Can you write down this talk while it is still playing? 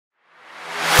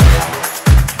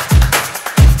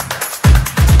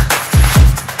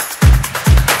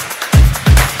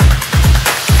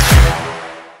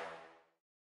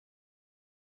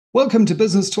Welcome to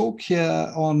Business Talk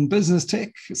here on Business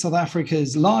Tech, South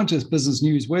Africa's largest business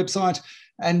news website.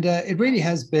 And it really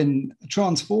has been a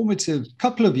transformative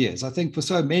couple of years, I think, for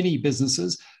so many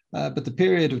businesses. But the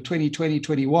period of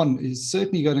 2020-21 is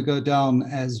certainly going to go down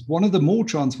as one of the more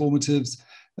transformatives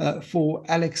for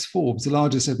Alex Forbes, the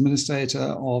largest administrator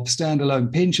of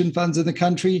standalone pension funds in the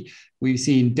country. We've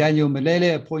seen Daniel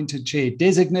Malele appointed chair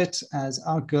designate, as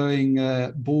outgoing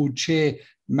board chair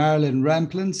Marilyn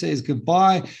Ramplin says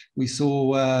goodbye. We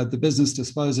saw the business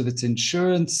dispose of its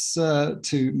insurance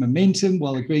to Momentum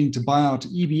while agreeing to buy out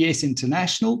EBS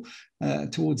International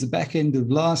towards the back end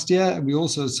of last year. And we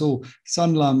also saw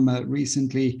Sanlam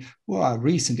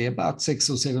recently, about 6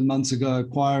 or 7 months ago,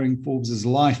 acquiring Forbes'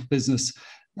 life business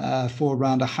for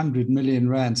around 100 million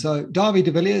rand. So Dawie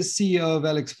de Villiers, CEO of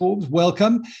Alex Forbes,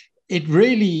 welcome. It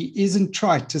really isn't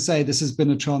trite to say this has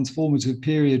been a transformative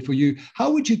period for you.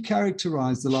 How would you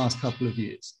characterize the last couple of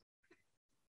years?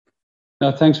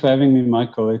 No, thanks for having me,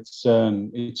 Michael. It's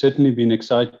certainly been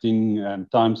exciting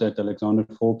times at Alexander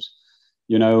Forbes.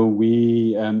 You know,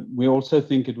 we also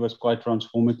think it was quite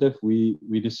transformative.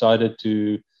 We decided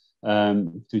to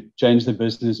change the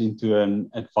business into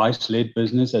an advice-led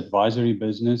business, advisory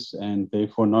business, and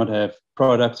therefore not have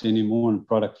products anymore and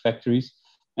product factories.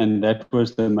 And that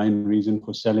was the main reason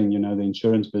for selling, the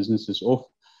insurance businesses off.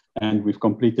 And we've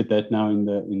completed that now in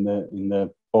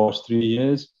the past 3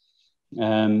 years.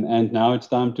 And now it's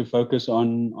time to focus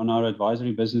on our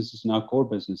advisory businesses and our core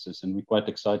businesses. And we're quite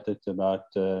excited about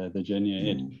the journey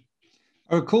ahead.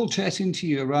 I recall chatting to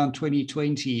you around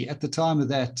 2020 at the time of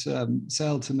that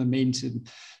sale to Momentum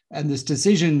and this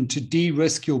decision to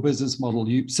de-risk your business model.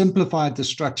 You simplified the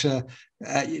structure,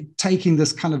 taking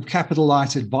this kind of capital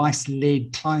light,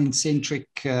 advice-led, client-centric,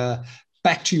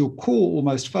 back to your core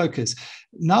almost focus.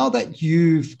 Now that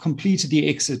you've completed the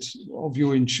exit of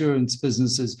your insurance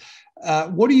businesses,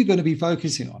 what are you going to be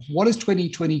focusing on? What does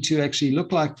 2022 actually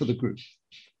look like for the group?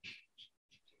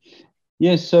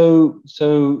 Yes, so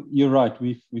you're right.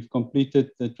 We've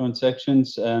completed the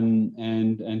transactions,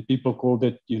 and people called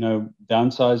it,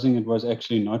 downsizing. It was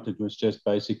actually not. It was just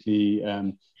basically,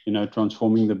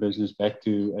 transforming the business back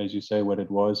to, as you say, what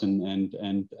it was, and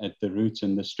at the roots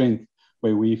and the strength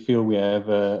where we feel we have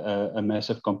a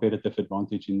massive competitive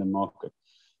advantage in the market.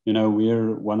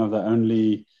 We're one of the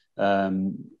only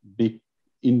big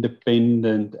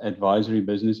independent advisory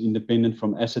business, independent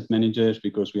from asset managers,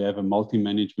 because we have a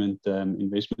multi-management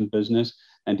investment business,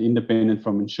 and independent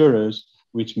from insurers,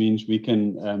 which means we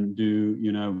can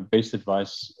do best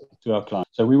advice to our clients.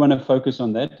 So we want to focus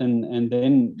on that, and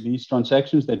then these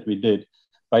transactions that we did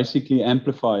basically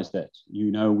amplifies that.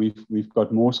 We've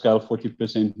got more scale,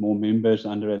 40% more members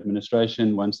under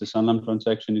administration once the Sanlam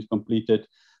transaction is completed.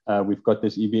 We've got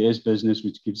this EBS business,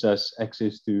 which gives us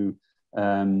access to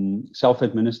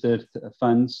self-administered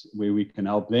funds where we can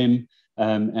help them,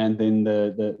 and then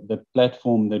the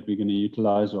platform that we're going to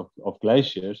utilize of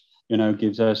Glaciers,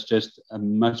 gives us just a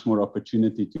much more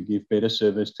opportunity to give better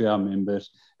service to our members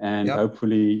and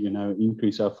hopefully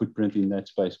increase our footprint in that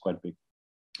space quite big.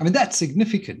 I mean, that's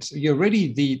significant. You're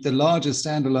already the largest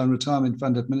standalone retirement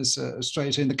fund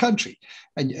administrator in the country,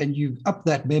 and you up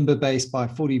that member base by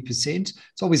 40%.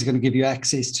 It's always going to give you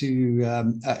access to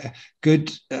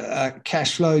good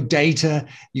cash flow data.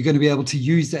 You're going to be able to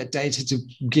use that data to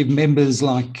give members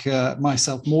like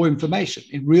myself more information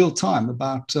in real time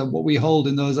about what we hold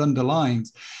in those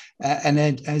underlyings. And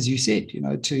then, as you said,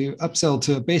 to upsell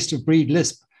to a best of breed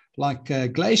list like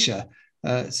Glacier,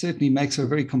 certainly makes a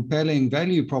very compelling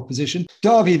value proposition.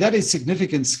 Dawie, that is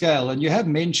significant scale. And you have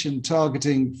mentioned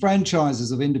targeting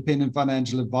franchises of independent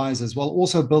financial advisors while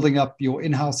also building up your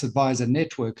in-house advisor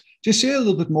network. Just share a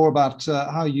little bit more about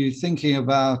how you're thinking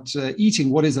about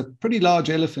eating what is a pretty large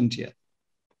elephant here.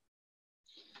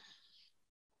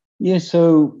 Yes,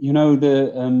 so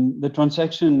the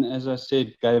transaction, as I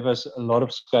said, gave us a lot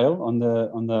of scale on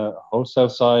the wholesale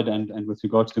side and with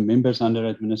regards to members under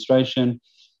administration.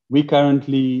 We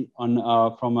currently,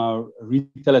 from our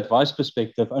retail advice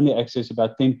perspective, only access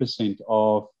about 10%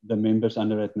 of the members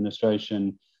under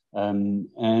administration, and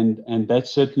that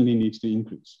certainly needs to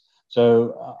increase.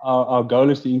 So our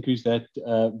goal is to increase that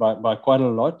by quite a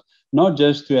lot, not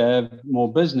just to have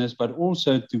more business, but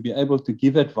also to be able to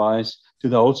give advice to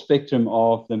the whole spectrum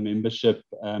of the membership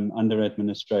under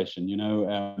administration.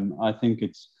 I think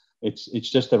it's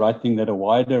just the right thing that a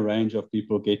wider range of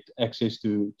people get access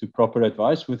to proper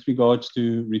advice with regards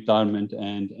to retirement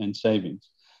and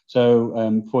savings.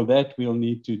 So for that, we'll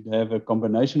need to have a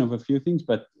combination of a few things,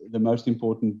 but the most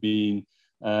important being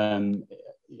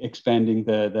expanding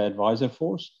the advisor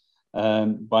force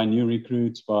by new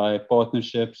recruits, by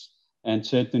partnerships, and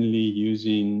certainly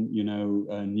using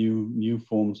new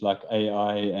forms like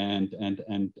AI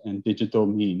and digital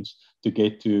means to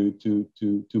get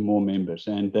to more members.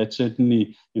 And that's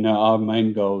certainly our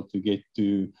main goal, to get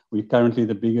to. We're currently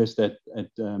the biggest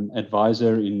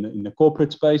advisor in the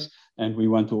corporate space, and we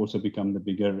want to also become the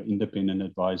bigger independent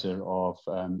advisor of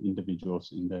individuals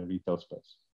in the retail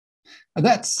space. And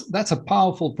that's a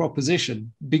powerful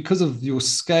proposition because of your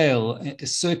scale,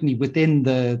 certainly within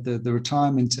the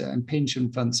retirement and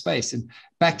pension fund space. And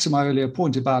back to my earlier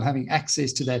point about having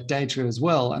access to that data as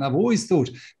well. And I've always thought,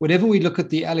 whenever we look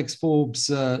at the Alex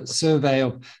Forbes survey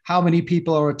of how many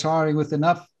people are retiring with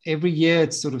enough, every year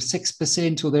it's sort of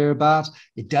 6% or thereabout.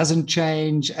 It doesn't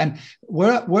change. And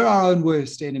we're our own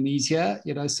worst enemies here.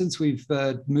 Since we've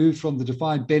moved from the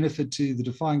defined benefit to the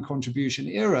defined contribution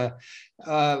era,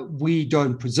 we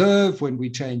don't preserve when we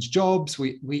change jobs.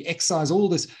 We excise all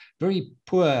this very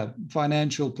poor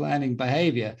financial planning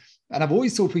behavior. And I've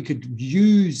always thought we could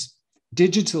use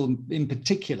digital in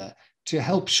particular to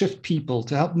help shift people,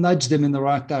 to help nudge them in the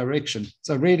right direction.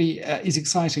 So really it's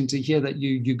exciting to hear that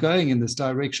you're going in this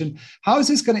direction. How is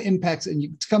this going to impact,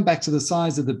 and to come back to the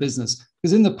size of the business,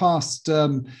 because in the past,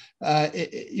 some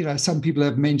people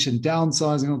have mentioned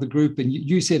downsizing of the group, and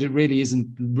you said it really isn't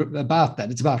about that.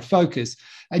 It's about focus.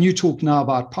 And you talk now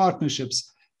about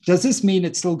partnerships. Does this mean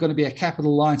it's still going to be a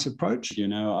capital light approach?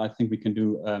 I think we can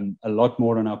do a lot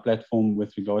more on our platform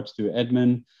with regards to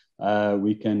admin.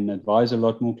 We can advise a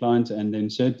lot more clients, and then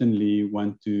certainly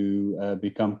want to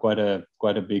become quite a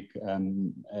big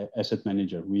asset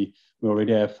manager. We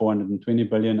already have 420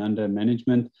 billion under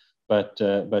management, but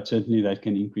certainly that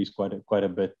can increase quite a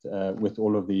bit with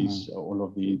all of these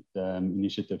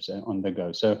initiatives on the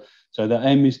go. So the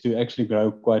aim is to actually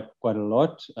grow quite a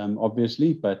lot,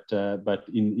 obviously, but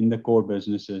in the core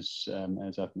businesses,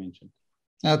 as I've mentioned.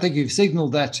 I think you've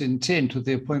signaled that intent with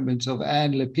the appointment of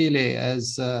Anne Lepile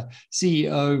as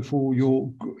CEO for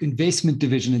your investment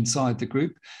division inside the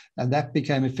group, and that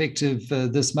became effective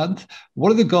this month.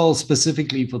 What are the goals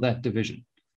specifically for that division?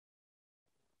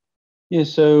 Yeah,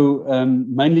 so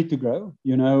mainly to grow,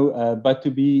 but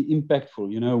to be impactful.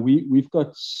 We've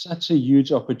got such a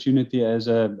huge opportunity as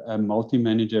a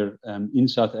multi-manager in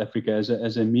South Africa,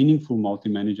 as a meaningful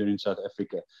multi-manager in South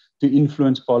Africa, to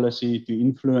influence policy, to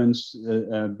influence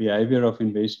behavior of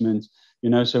investments.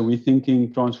 So we're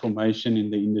thinking transformation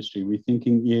in the industry, we're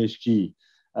thinking ESG,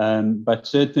 but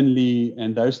certainly,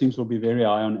 and those things will be very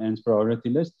high on Anne's priority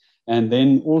list. And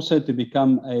then also to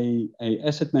become a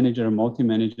asset manager, a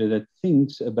multi-manager that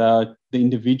thinks about the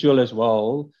individual as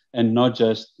well, and not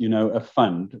just a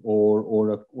fund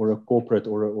or a corporate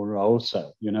or a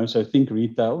wholesale. So think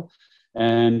retail,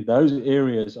 and those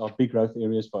areas are big growth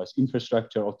areas for us.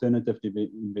 Infrastructure, alternative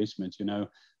investments.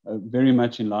 Very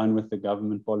much in line with the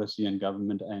government policy and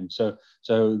government aim. So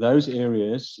those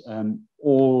areas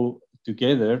all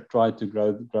together try to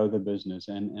grow the business,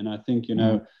 and I think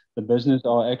the business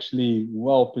are actually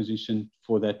well positioned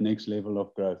for that next level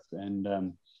of growth, and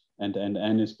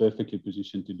Anne is perfectly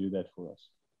positioned to do that for us.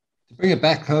 To bring it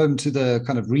back home to the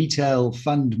kind of retail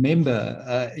fund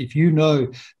member, if you know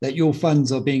that your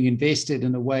funds are being invested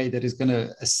in a way that is going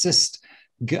to assist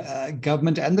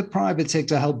government and the private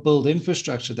sector help build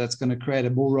infrastructure that's going to create a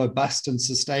more robust and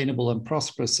sustainable and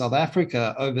prosperous South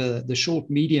Africa over the short,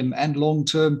 medium, and long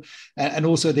term, and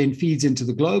also then feeds into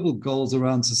the global goals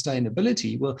around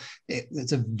sustainability. Well,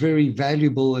 it's a very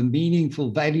valuable and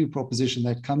meaningful value proposition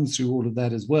that comes through all of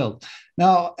that as well.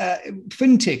 Now,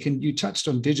 fintech, and you touched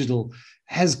on digital,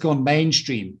 has gone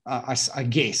mainstream, I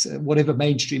guess, whatever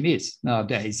mainstream is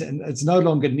nowadays, and it's no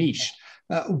longer niche.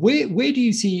 Where do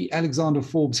you see Alexander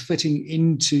Forbes fitting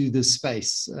into this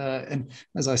space? And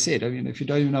as I said, if you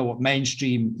don't even know what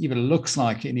mainstream even looks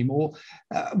like anymore,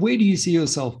 where do you see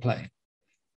yourself playing?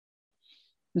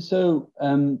 So,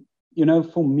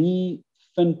 for me,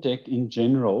 fintech in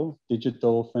general,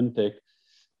 digital fintech,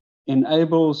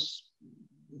 enables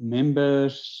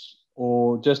members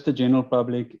or just the general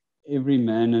public, every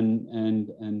man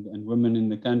and woman in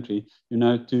the country,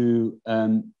 to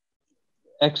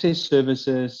access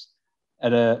services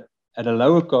at a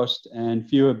lower cost and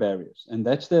fewer barriers. And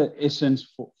that's the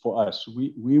essence for us.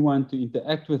 We want to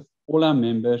interact with all our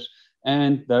members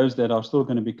and those that are still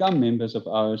going to become members of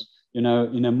ours, in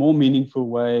a more meaningful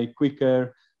way,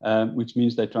 quicker, which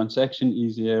means they transaction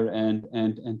easier,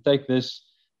 and take this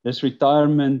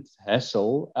retirement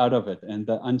hassle out of it and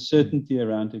the uncertainty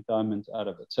around retirement out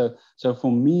of it. So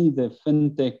for me, the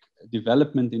fintech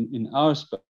development in our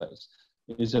space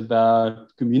is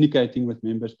about communicating with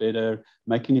members better,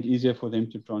 making it easier for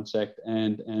them to transact,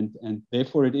 and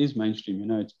therefore it is mainstream.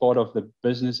 It's part of the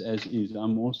business as is.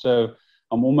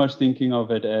 I'm almost thinking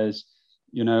of it as,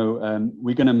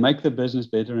 we're going to make the business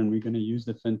better, and we're going to use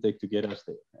the fintech to get us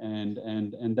there.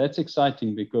 And that's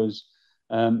exciting, because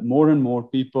more and more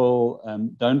people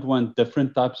don't want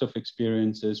different types of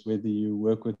experiences, whether you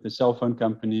work with the cell phone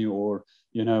company, or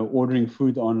ordering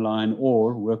food online,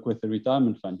 or work with the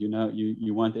retirement fund.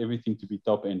 You want everything to be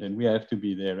top end, and we have to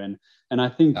be there. And I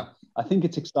think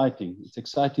it's exciting. It's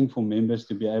exciting for members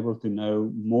to be able to know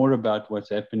more about what's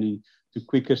happening, to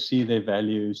quicker see their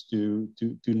values, to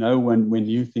know when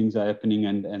new things are happening,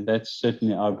 and that's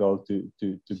certainly our goal, to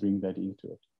bring that into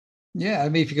it. Yeah, I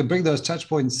mean, if you can bring those touch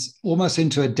points almost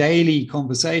into a daily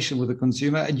conversation with the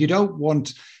consumer, and you don't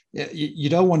want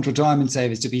retirement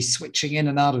savers to be switching in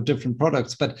and out of different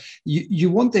products, but you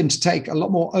want them to take a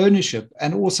lot more ownership,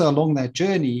 and also along that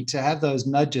journey to have those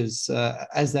nudges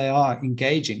as they are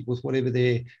engaging with whatever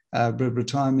their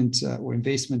retirement or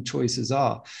investment choices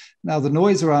are. Now, the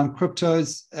noise around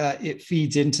cryptos, it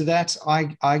feeds into that.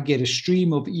 I get a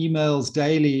stream of emails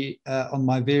daily on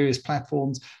my various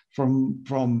platforms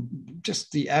from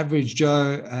just the average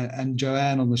Joe and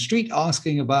Joanne on the street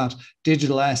asking about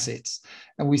digital assets.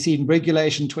 And we've seen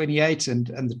Regulation 28 and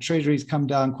the Treasury's come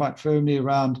down quite firmly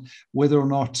around whether or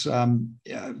not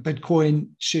Bitcoin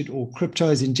or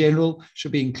cryptos in general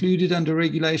should be included under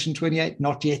Regulation 28.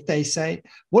 Not yet, they say.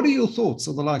 What are your thoughts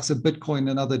on the likes of Bitcoin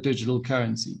and other digital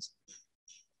currencies?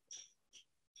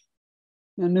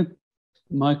 And look,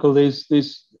 Michael, there's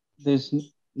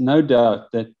no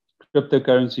doubt that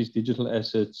cryptocurrencies, digital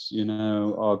assets,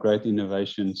 are great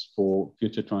innovations for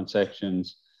future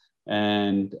transactions,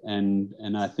 and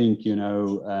I think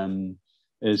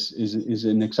is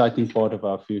an exciting part of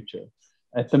our future.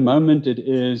 At the moment, it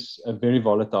is a very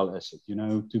volatile asset.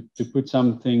 To put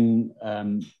something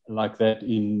like that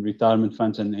in retirement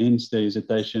funds, and hence the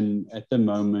hesitation at the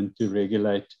moment to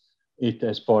regulate it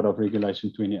as part of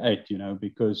Regulation 28.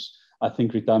 Because I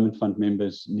think retirement fund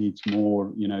members need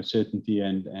more, certainty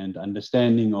and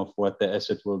understanding of what the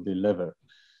asset will deliver.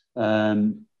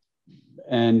 And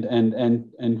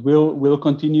we'll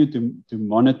continue to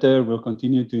monitor. We'll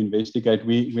continue to investigate.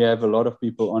 We have a lot of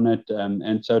people on it,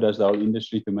 and so does the whole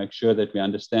industry, to make sure that we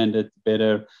understand it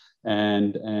better.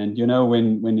 And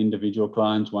when individual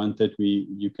clients want it,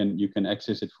 you can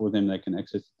access it for them. They can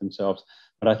access it themselves.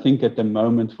 But I think at the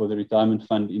moment, for the retirement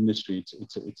fund industry,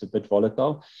 it's a bit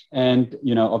volatile, and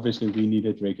obviously we need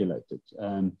it regulated.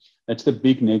 That's the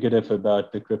big negative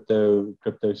about the crypto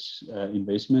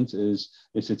investments is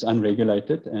it's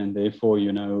unregulated, and therefore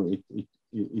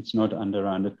it's not under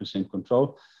 100%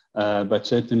 control. But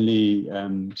certainly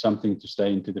something to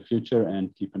stay into the future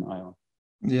and keep an eye on.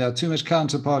 Yeah, too much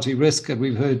counterparty risk. And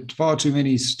we've heard far too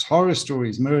many horror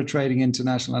stories, Mirror Trading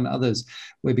International and others,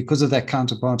 where because of that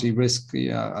counterparty risk,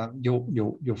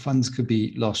 your funds could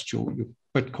be lost, your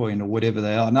Bitcoin or whatever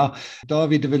they are. Now,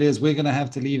 Dawie de Villiers, we're going to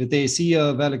have to leave it there. CEO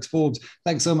of Alex Forbes,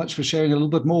 thanks so much for sharing a little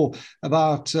bit more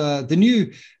about the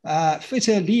new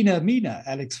fitter, leaner, meaner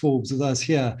Alex Forbes with us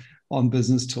here on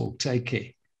Business Talk. Take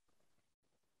care.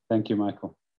 Thank you,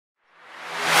 Michael.